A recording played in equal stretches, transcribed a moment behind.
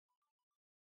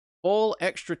All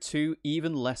extra 2,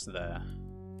 even less there.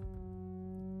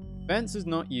 Fence is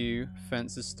not you,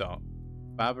 fence is stop.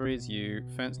 Baba is you,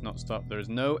 fence not stop. There is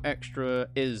no extra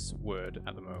is word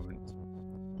at the moment.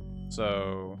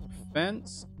 So,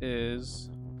 fence is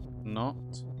not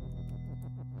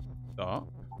stop.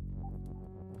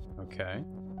 Okay.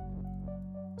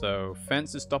 So,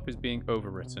 fence is stop is being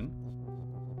overwritten.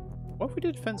 What if we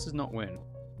did fence is not win?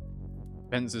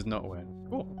 Fence is not win.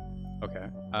 Cool. Okay.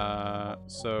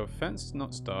 So, fence is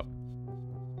not stop.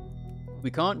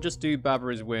 We can't just do Baba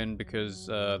is win because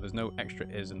there's no extra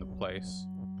is in the place.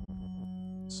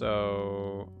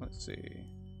 So, let's see.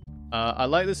 I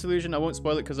like the solution. I won't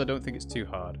spoil it because I don't think it's too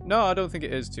hard. No, I don't think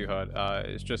it is too hard.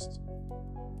 It's just,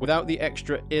 without the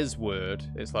extra is word,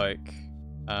 it's like,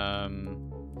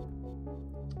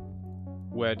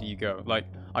 where do you go? Like,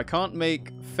 I can't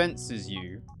make fences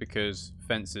you because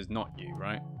fence is not you,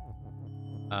 right?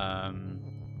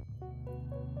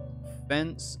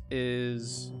 Fence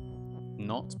is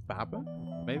not Baba,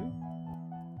 maybe?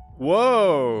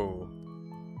 Whoa!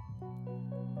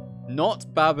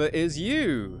 Not Baba is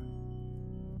you!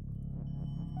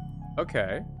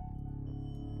 Okay.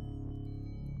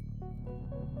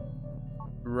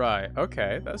 Right,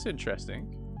 okay, that's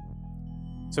interesting.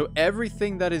 So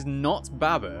everything that is not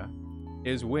Baba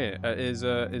is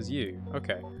you.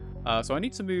 Okay. So I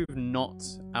need to move not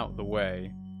out the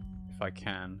way if I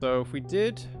can. So if we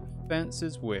did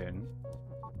fences win,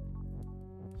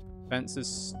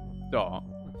 fences stop,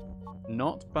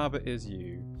 not Baba is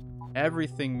you,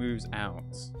 everything moves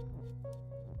out.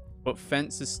 But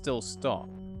fences still stop.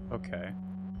 Okay.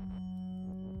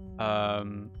 I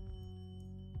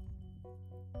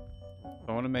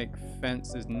want to make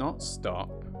fences not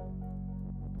stop.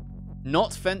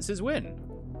 Not fences win.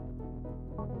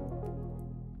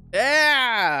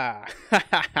 Yeah!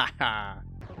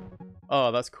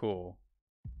 Oh, that's cool.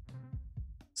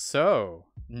 So,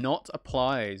 not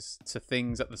applies to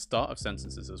things at the start of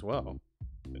sentences as well.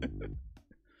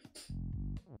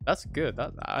 That's good.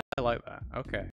 I like that. Okay.